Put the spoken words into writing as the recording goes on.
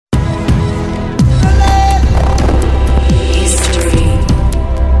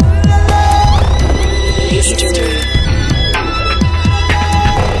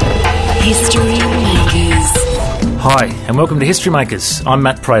Hi, and welcome to History Makers. I'm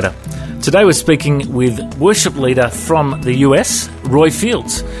Matt Prater. Today we're speaking with worship leader from the US, Roy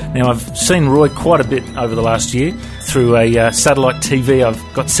Fields. Now, I've seen Roy quite a bit over the last year through a satellite TV I've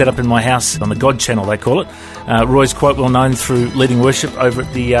got set up in my house on the God channel, they call it. Roy's quite well known through leading worship over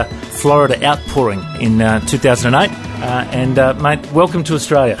at the Florida Outpouring in 2008. Mate, welcome to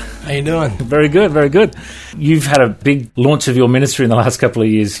Australia. How you doing? Very good, very good. You've had a big launch of your ministry in the last couple of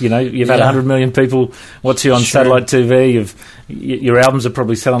years. You know, you've had 100 million people watch you on satellite TV. Your albums are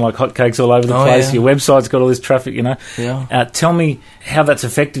probably selling like hotcakes all over the place. Yeah. Your website's got all this traffic, you know. Yeah. Tell me how that's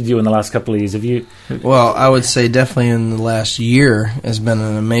affected you in the last couple of years. Have you? Well, I would say definitely in the last year has been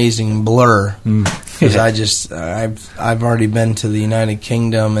an amazing blur. Because I've already been to the United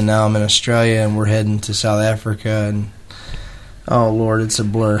Kingdom, and now I'm in Australia, and we're heading to South Africa, and oh Lord, it's a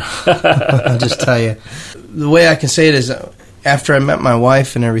blur. I'll just tell you. The way I can say it is, after I met my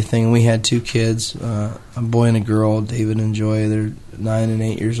wife and everything, we had 2 kids, a boy and a girl, David and Joy. They're 9 and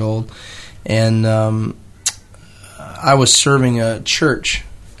 8 years old, and I was serving a church,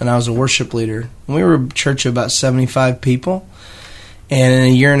 and I was a worship leader. And we were a church of about 75 people, and in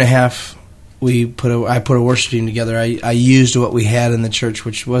a year and a half, I put a worship team together. I used what we had in the church,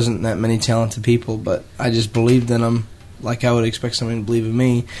 which wasn't that many talented people, but I just believed in them like I would expect somebody to believe in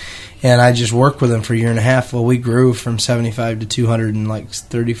me. And I just worked with them for a year and a half. Well, we grew from 75 to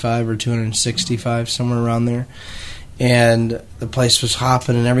 235 or 265, somewhere around there. And the place was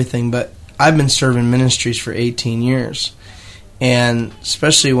hopping and everything. But I've been serving ministries for 18 years. And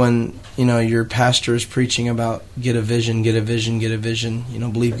especially when, you know, your pastor is preaching about get a vision, get a vision, get a vision, you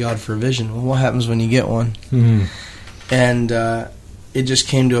know, believe God for a vision. Well, what happens when you get one? Mm-hmm. And it just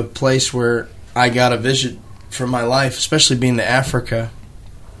came to a place where I got a vision for my life, especially being to Africa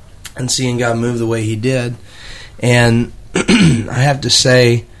and seeing God move the way He did. And I have to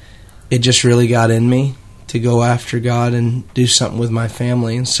say, it just really got in me to go after God and do something with my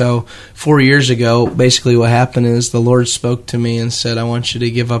family. And so 4 years ago, basically what happened is the Lord spoke to me and said, I want you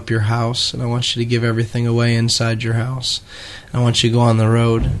to give up your house, and I want you to give everything away inside your house. I want you to go on the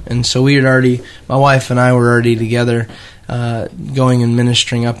road. And so my wife and I were already together going and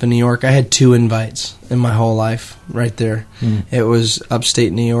ministering up in New York. I had 2 invites in my whole life right there. It was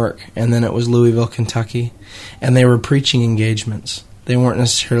upstate New York, and then it was Louisville, Kentucky. And they were preaching engagements. They weren't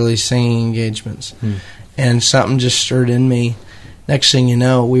necessarily singing engagements. And something just stirred in me. Next thing you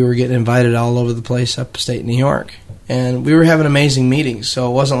know, we were getting invited all over the place upstate New York. And we were having amazing meetings. So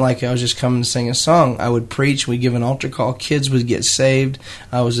it wasn't like I was just coming to sing a song. I would preach. We'd give an altar call. Kids would get saved.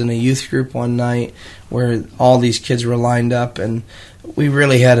 I was in a youth group one night where all these kids were lined up. And we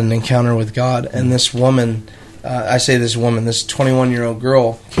really had an encounter with God. And this woman, this 21-year-old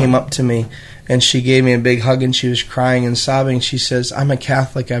girl came up to me. And she gave me a big hug, and she was crying and sobbing. She says, I'm a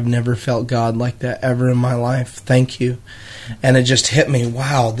Catholic. I've never felt God like that ever in my life. Thank you. And it just hit me,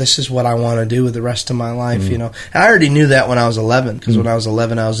 wow, this is what I want to do with the rest of my life, you know. And I already knew that when I was 11, because when I was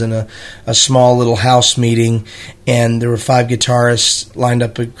 11, I was in a small little house meeting, and there were 5 guitarists lined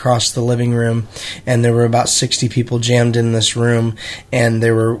up across the living room, and there were about 60 people jammed in this room, and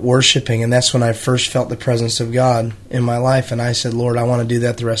they were worshiping, and that's when I first felt the presence of God in my life. And I said, Lord, I want to do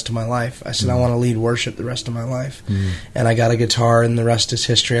that the rest of my life. I said, I want to lead worship the rest of my life. And I got a guitar, and the rest is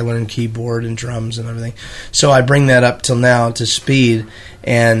history. I learned keyboard and drums and everything. So I bring that up till now to speed,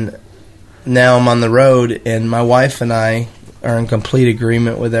 and now I'm on the road, and my wife and I are in complete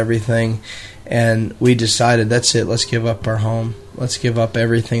agreement with everything, and we decided, that's it, let's give up our home, let's give up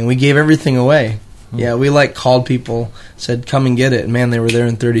everything. We gave everything away. Yeah, we called people, said, come and get it. And man, they were there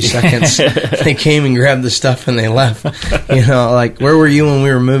in 30 seconds. They came and grabbed the stuff and they left. You know, where were you when we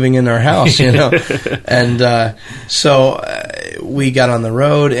were moving in our house, you know? And so we got on the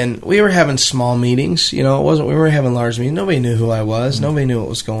road, and we were having small meetings. You know, we weren't having large meetings. Nobody knew who I was. Nobody knew what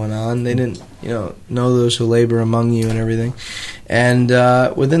was going on. They didn't, know those who labor among you and everything. And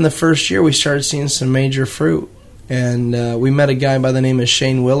within the first year, we started seeing some major fruit. And we met a guy by the name of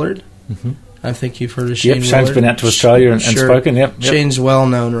Shane Willard. Mm-hmm. I think you've heard of Shane Willard. Shane's been out to Australia and spoken. Yep. Shane's well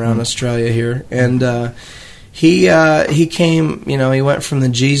known around Australia here. And he came, he went from the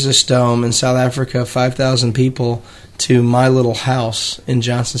Jesus Dome in South Africa, 5,000 people, to my little house in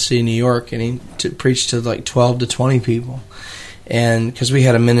Johnson City, New York, and he preached to 12 to 20 people. And because we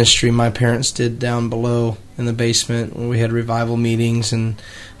had a ministry my parents did down below in the basement where we had revival meetings, and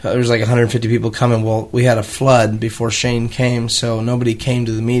there was 150 people coming. Well, we had a flood before Shane came, so nobody came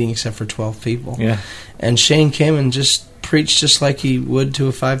to the meeting except for 12 people. Yeah. And Shane came and just preached just like he would to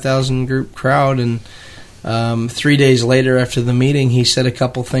a 5,000 group crowd. And 3 days later after the meeting, he said a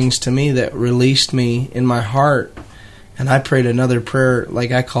couple things to me that released me in my heart. And I prayed another prayer,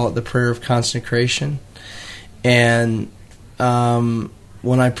 like I call it the prayer of consecration. And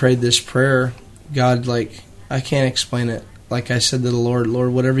when I prayed this prayer, God, like, I can't explain it. Like I said to the Lord,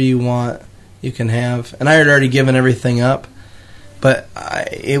 whatever you want, you can have. And I had already given everything up, but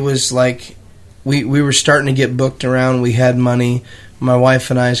it was like we were starting to get booked around. We had money. My wife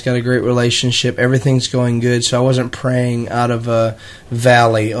and I's got a great relationship. Everything's going good, so I wasn't praying out of a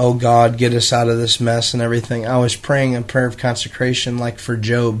valley, oh God, get us out of this mess and everything. I was praying a prayer of consecration like for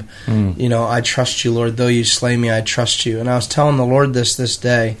Job. You know, I trust you, Lord. Though you slay me, I trust you. And I was telling the Lord this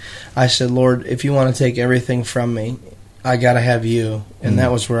day. I said, Lord, if you want to take everything from me, I got to have you. And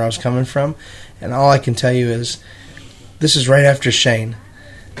that was where I was coming from. And all I can tell you is, this is right after Shane.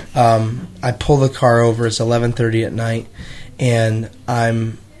 I pull the car over. It's 11:30 at night. And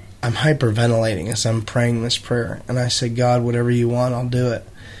I'm hyperventilating as I'm praying this prayer. And I said, God, whatever you want, I'll do it.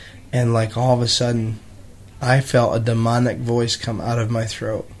 And like all of a sudden, I felt a demonic voice come out of my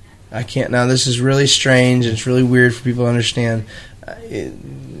throat. I can't. Now, this is really strange. It's really weird for people to understand.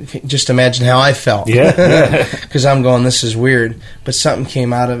 Just imagine how I felt. Yeah. Because I'm going, this is weird. But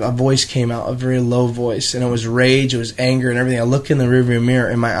a voice came out, a very low voice. And it was rage, it was anger and everything. I look in the rearview mirror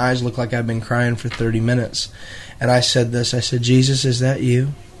and my eyes look like I've been crying for 30 minutes. And I said this, I said, Jesus, is that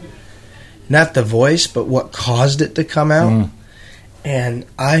you? Not the voice, but what caused it to come out. And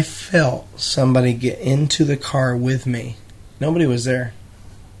I felt somebody get into the car with me. Nobody was there.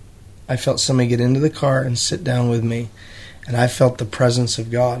 I felt somebody get into the car and sit down with me. And I felt the presence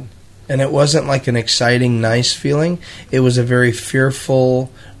of God. And it wasn't like an exciting, nice feeling. It was a very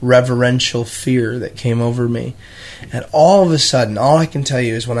fearful, reverential fear that came over me. And all of a sudden, all I can tell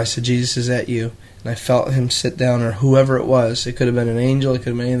you is when I said, Jesus, is that you? And I felt him sit down, or whoever it was. It could have been an angel. It could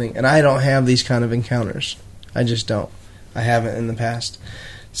have been anything. And I don't have these kind of encounters. I just don't. I haven't in the past.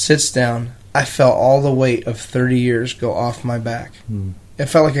 Sits down. I felt all the weight of 30 years go off my back. It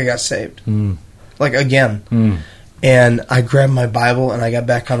felt like I got saved. Like again. And I grabbed my Bible and I got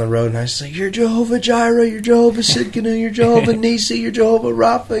back on the road and I was like, you're Jehovah Jireh, you're Jehovah Sidkenu, you're Jehovah Nisi, you're Jehovah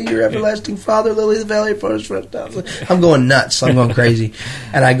Rapha, you're everlasting Father, Lily of the Valley, Forest. I'm going nuts. I'm going crazy.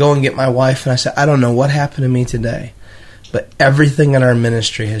 And I go and get my wife and I said, I don't know what happened to me today, but everything in our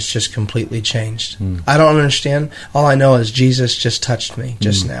ministry has just completely changed. I don't understand. All I know is Jesus just touched me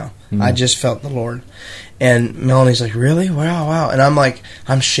just now. I just felt the Lord. And Melanie's like, really? Wow. And I'm like,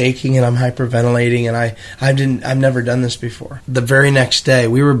 I'm shaking and I'm hyperventilating and I've never done this before. The very next day,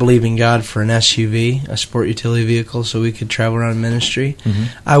 we were believing God for an SUV, a sport utility vehicle, so we could travel around ministry.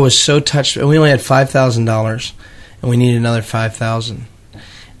 I was so touched. And we only had $5,000 and we needed another $5,000.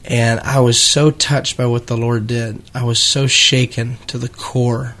 And I was so touched by what the Lord did. I was so shaken to the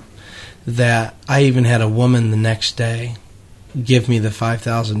core that I even had a woman the next day give me the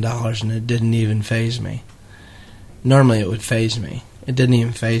 $5,000 and it didn't even faze me. Normally it would faze me. It didn't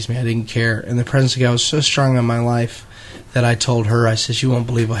even faze me. I didn't care. And the presence of God was so strong in my life that I told her, I said, you won't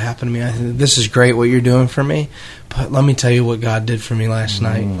believe what happened to me. I said, this is great what you're doing for me, but let me tell you what God did for me last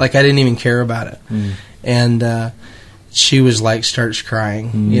night. Like I didn't even care about it. And she was like, starts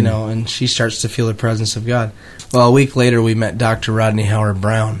crying, you know, and she starts to feel the presence of God. Well, a week later we met Dr. Rodney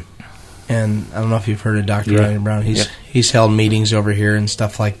Howard-Browne. And I don't know if you've heard of Dr. Rodney Brown. He's held meetings over here and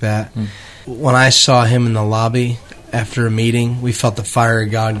stuff like that. When I saw him in the lobby after a meeting, we felt the fire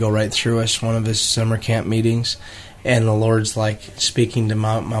of God go right through us, one of his summer camp meetings. And the Lord's like speaking to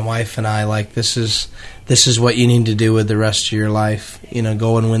my wife and I, like, this is what you need to do with the rest of your life. You know,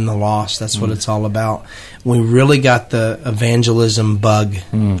 go and win the lost. That's what it's all about. We really got the evangelism bug,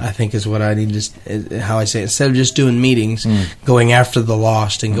 I think is what I need to, how I say it. Instead of just doing meetings, going after the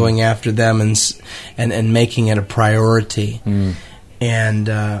lost and going after them and making it a priority. And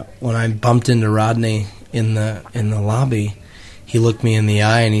when I bumped into Rodney in the lobby, he looked me in the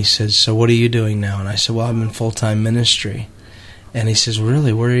eye and he says, so what are you doing now? And I said, well, I'm in full-time ministry. And he says,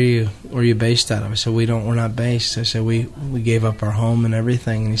 really, where are you based out of? I said, we're not based. I said, we gave up our home and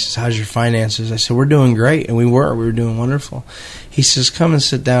everything. And he says, how's your finances? I said, we're doing great. And we were doing wonderful. He says, come and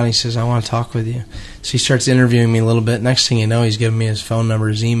sit down. He says, I want to talk with you. So he starts interviewing me a little bit. Next thing you know, he's giving me his phone number,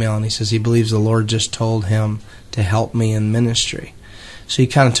 his email, and he says he believes the Lord just told him to help me in ministry. So he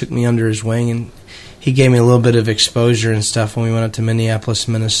kind of took me under his wing, and he gave me a little bit of exposure and stuff when we went up to Minneapolis,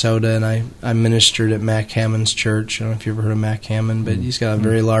 Minnesota, and I ministered at Mac Hammond's church. I don't know if you've ever heard of Mac Hammond, but he's got a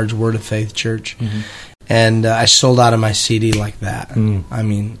very large Word of Faith church. And I sold out of my CD like that. I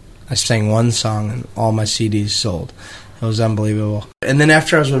mean, I sang one song and all my CDs sold. It was unbelievable. And then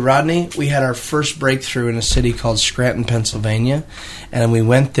after I was with Rodney, we had our first breakthrough in a city called Scranton, Pennsylvania. And we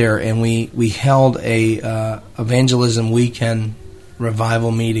went there and we held a evangelism weekend revival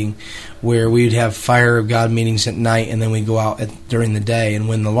meeting where we'd have Fire of God meetings at night, and then we'd go out during the day and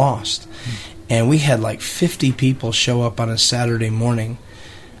win the lost. And we had like 50 people show up on a Saturday morning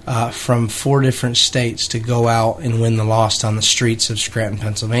from 4 different states to go out and win the Lost on the streets of Scranton,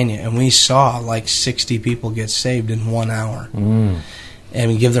 Pennsylvania. And we saw like 60 people get saved in 1 hour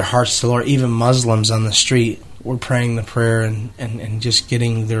and give their hearts to the Lord. Even Muslims on the street were praying the prayer and just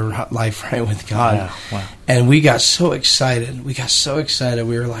getting their life right with God. Wow. And we got so excited. We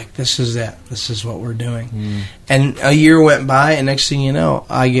were like, this is it. This is what we're doing. And a year went by, and next thing you know,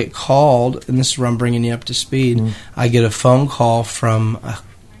 I get called, and this is where I'm bringing you up to speed. I get a phone call from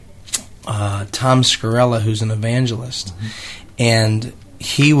Tom Scarella, who's an evangelist, and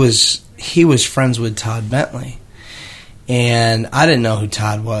he was friends with Todd Bentley. And I didn't know who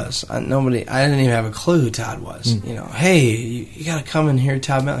Todd was. I didn't even have a clue who Todd was. Hey, you got to come and hear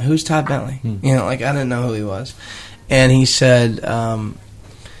Todd Bentley. Who's Todd Bentley? I didn't know who he was. And he said,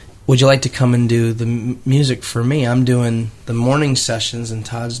 would you like to come and do the music for me? I'm doing the morning sessions and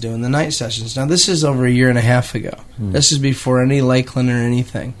Todd's doing the night sessions. Now, this is over 1.5 years ago. This is before any Lakeland or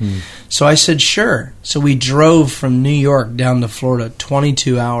anything. So I said, sure. So we drove from New York down to Florida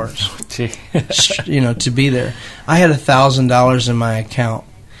 22 hours, to be there. I had $1,000 in my account,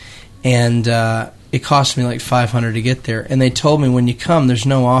 and it cost me like $500 to get there. And they told me, when you come, there's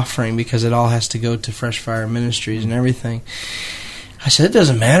no offering because it all has to go to Fresh Fire Ministries and everything. I said, it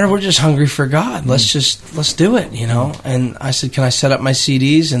doesn't matter. We're just hungry for God. Let's do it, And I said, can I set up my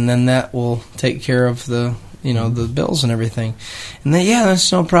CDs, and then that will take care of the bills and everything. And they,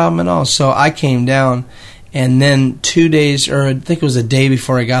 that's no problem at all. So I came down, and then 2 days, or I think it was a day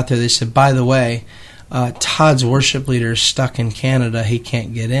before I got there, they said, by the way, Todd's worship leader is stuck in Canada. He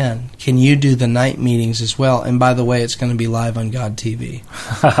can't get in. Can you do the night meetings as well? And by the way, it's going to be live on God TV.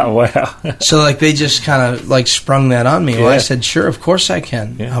 Wow. So they just kind of sprung that on me. Yeah. Well, I said, sure, of course I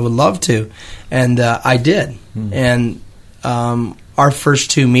can. Yeah. I would love to. And I did. And our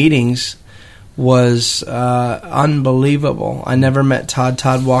first 2 meetings was unbelievable. I never met Todd.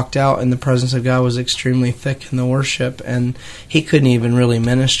 Todd walked out, and the presence of God was extremely thick in the worship, and he couldn't even really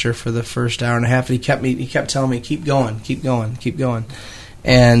minister for the first hour and a half. And he kept telling me, keep going.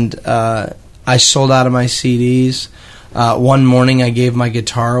 And I sold out of my CDs. One morning, I gave my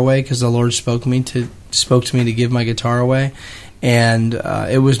guitar away because the Lord spoke to me to give my guitar away. And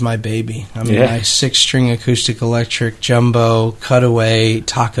it was my baby. My 6-string acoustic electric jumbo cutaway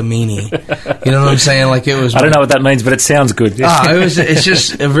Takamine. You know what I'm saying? It was. I don't know what that means, but it sounds good. It's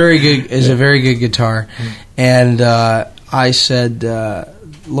just a very good guitar. And I said,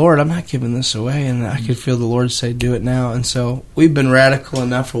 Lord, I'm not giving this away. And I could feel the Lord say, do it now. And so we've been radical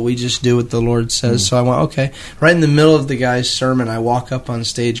enough where we just do what the Lord says. So I went, okay. Right in the middle of the guy's sermon, I walk up on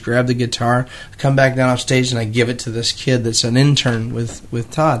stage, grab the guitar, come back down off stage, and I give it to this kid that's an intern with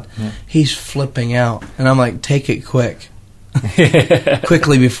Todd. Yeah. He's flipping out. And I'm like, take it quick.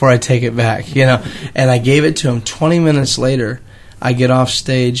 Quickly before I take it back, And I gave it to him. 20 minutes later, I get off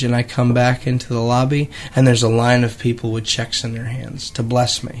stage and I come back into the lobby, and there's a line of people with checks in their hands to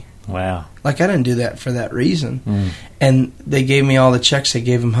bless me. Wow. I didn't do that for that reason. And they gave me all the checks. They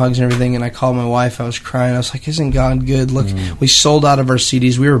gave them hugs and everything, and I called my wife. I was crying. I was like, isn't God good? Look, we sold out of our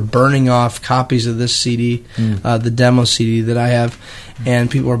CDs. We were burning off copies of this CD, the demo CD that I have,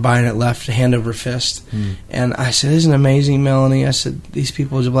 and people were buying it left, hand over fist. And I said, isn't it amazing, Melanie? I said, these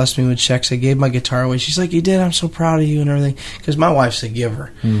people just blessed me with checks. I gave my guitar away. She's like, you did? I'm so proud of you and everything. Because my wife's a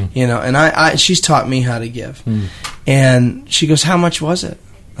giver, and she's taught me how to give. And she goes, how much was it?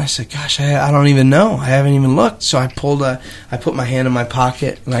 I said, gosh, I don't even know. I haven't even looked. So I put my hand in my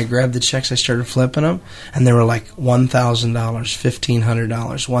pocket, and I grabbed the checks. I started flipping them, and they were like $1,000, $1,500,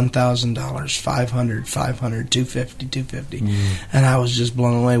 $1,000, $500, $500, $250, $250. And I was just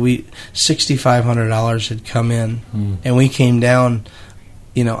blown away. $6,500 had come in, and we came down,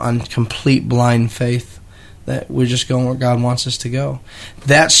 on complete blind faith that we're just going where God wants us to go.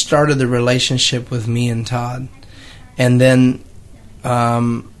 That started the relationship with me and Todd. And then our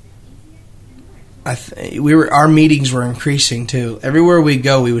meetings were increasing too. Everywhere we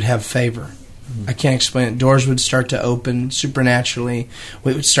go, we would have favor. I can't explain it. Doors would start to open supernaturally.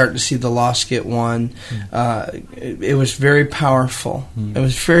 We would start to see the lost get won. It was very powerful. It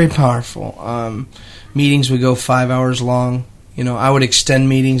was very powerful. Meetings would go 5 hours long. I would extend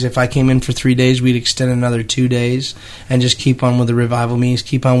meetings. If I came in for 3 days, we'd extend another 2 days and just keep on with the revival meetings,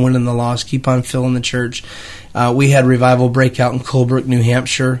 keep on winning the lost, keep on filling the church. We had revival breakout in Colebrook, New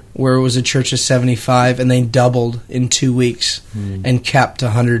Hampshire, where it was a church of 75, and they doubled in 2 weeks and kept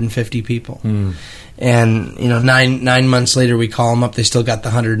 150 people. And 9 months later, we call them up. They still got the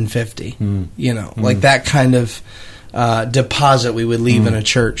 150. Like that kind of deposit we would leave in a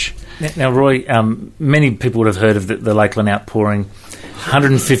church. Now, Roy, many people would have heard of the Lakeland Outpouring.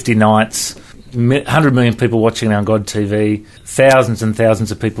 150 nights. 100 million people watching On God TV, thousands and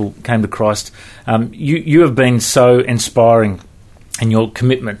thousands of people came to Christ. You have been so inspiring in your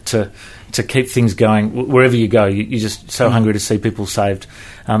commitment to keep things going wherever you go. You're just so hungry to see people saved.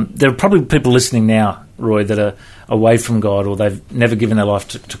 There are probably people listening now, Roy, that are away from God, or they've never given their life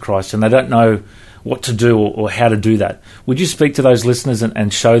to Christ, and they don't know what to do or how to do that. Would you speak to those listeners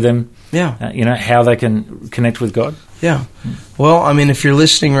and show them how they can connect with God? Yeah. Well, I mean, if you're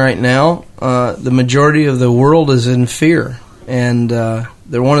listening right now, the majority of the world is in fear. And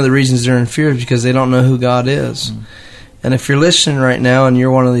they're one of the reasons they're in fear is because they don't know who God is. And if you're listening right now and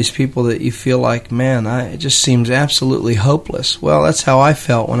you're one of these people that you feel like, man, it just seems absolutely hopeless. Well, that's how I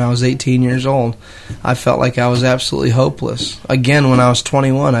felt when I was 18 years old. I felt like I was absolutely hopeless. Again, when I was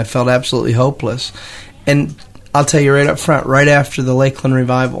 21, I felt absolutely hopeless. And I'll tell you right up front, right after the Lakeland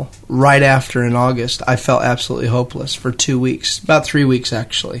Revival, right after in August, I felt absolutely hopeless for 2 weeks, about 3 weeks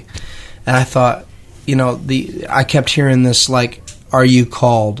actually. And I thought, I kept hearing this like, are you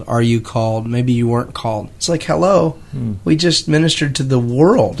called? Are you called? Maybe you weren't called. It's like, hello, we just ministered to the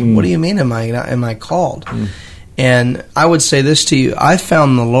world. What do you mean am I called? And I would say this to you, I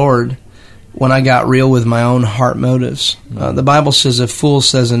found the Lord when I got real with my own heart motives. The Bible says, a fool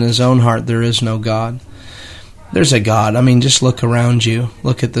says in his own heart, there is no God. There's a God. I mean, just look around you.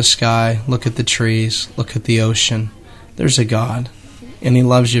 Look at the sky. Look at the trees. Look at the ocean. There's a God, and He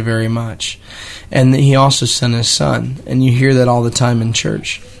loves you very much. And He also sent His Son, and you hear that all the time in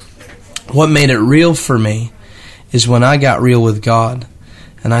church. What made it real for me is when I got real with God,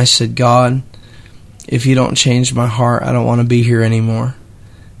 and I said, God, if you don't change my heart, I don't want to be here anymore.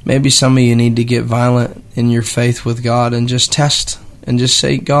 Maybe some of you need to get violent in your faith with God and just test and just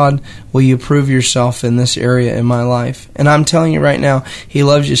say, God, will you prove yourself in this area in my life? And I'm telling you right now, He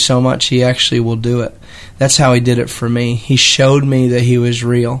loves you so much, He actually will do it. That's how He did it for me. He showed me that He was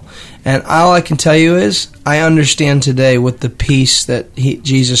real. And all I can tell you is, I understand today with the peace that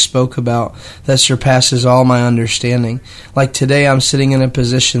Jesus spoke about that surpasses all my understanding. Like today, I'm sitting in a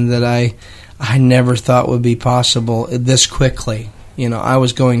position that I never thought would be possible this quickly. I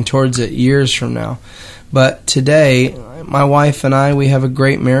was going towards it years from now. But today, my wife and I, we have a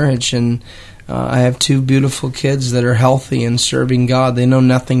great marriage, and I have 2 beautiful kids that are healthy and serving God. They know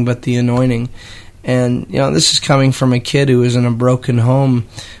nothing but the anointing. And, this is coming from a kid who was in a broken home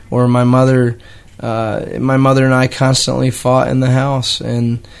where my mother and I constantly fought in the house,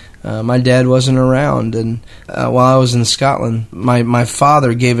 and my dad wasn't around. And while I was in Scotland, my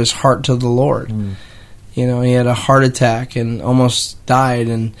father gave his heart to the Lord. He had a heart attack and almost died,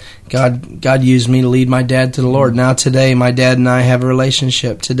 and God used me to lead my dad to the Lord. Now today, my dad and I have a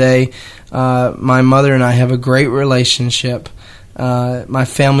relationship. Today, my mother and I have a great relationship. My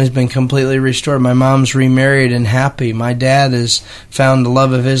family's been completely restored. My mom's remarried and happy. My dad has found the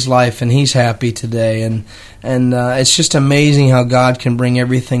love of his life, and he's happy today. And it's just amazing how God can bring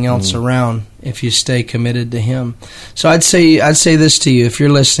everything else around if you stay committed to Him. So I'd say this to you, if you're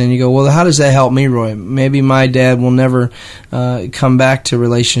listening, you go, well, how does that help me, Roy? Maybe my dad will never come back to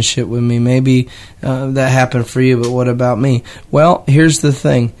relationship with me. Maybe that happened for you, but what about me? Well, here's the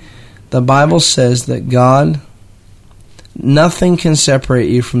thing. The Bible says that nothing can separate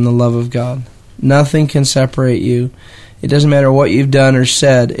you from the love of God. Nothing can separate you. It doesn't matter what you've done or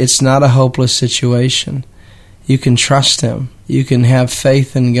said. It's not a hopeless situation. You can trust Him. You can have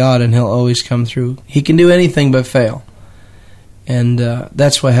faith in God, and He'll always come through. He can do anything but fail. And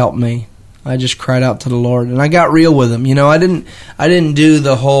that's what helped me. I just cried out to the Lord, and I got real with Him. I didn't do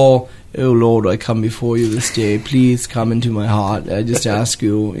the whole, oh Lord, I come before you this day. Please come into my heart. I just ask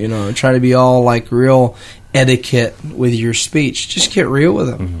you, try to be all like real etiquette with your speech. Just get real with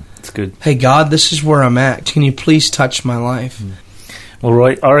Him. It's good. Hey, God, this is where I'm at. Can you please touch my life? Well,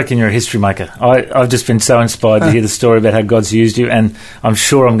 Roy, I reckon you're a history maker. I've just been so inspired to hear the story about how God's used you, and I'm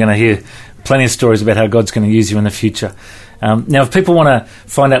sure I'm going to hear plenty of stories about how God's going to use you in the future. Now, if people want to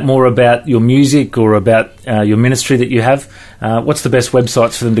find out more about your music or about your ministry that you have, what's the best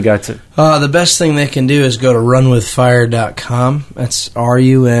websites for them to go to? The best thing they can do is go to runwithfire.com. That's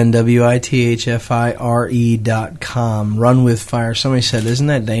runwithfire.com. Run with Fire. Somebody said, isn't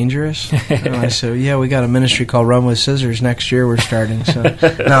that dangerous? And I said, yeah, we got a ministry called Run with Scissors. Next year we're starting. So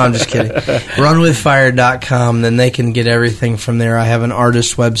no, I'm just kidding. Runwithfire.com. Then they can get everything from there. I have an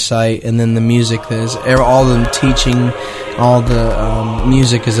artist website, and then the music that is all the teaching. All the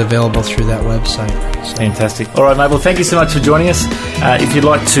music is available through that website. So. Fantastic. All right, mate. Well, thank you so much for joining us. If you'd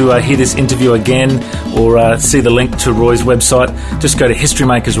like to hear this interview again or see the link to Roy's website, just go to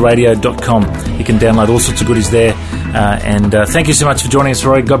historymakersradio.com. You can download all sorts of goodies there. And thank you so much for joining us,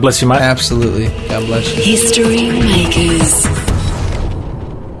 Roy. God bless you, mate. Absolutely. God bless you. History Makers.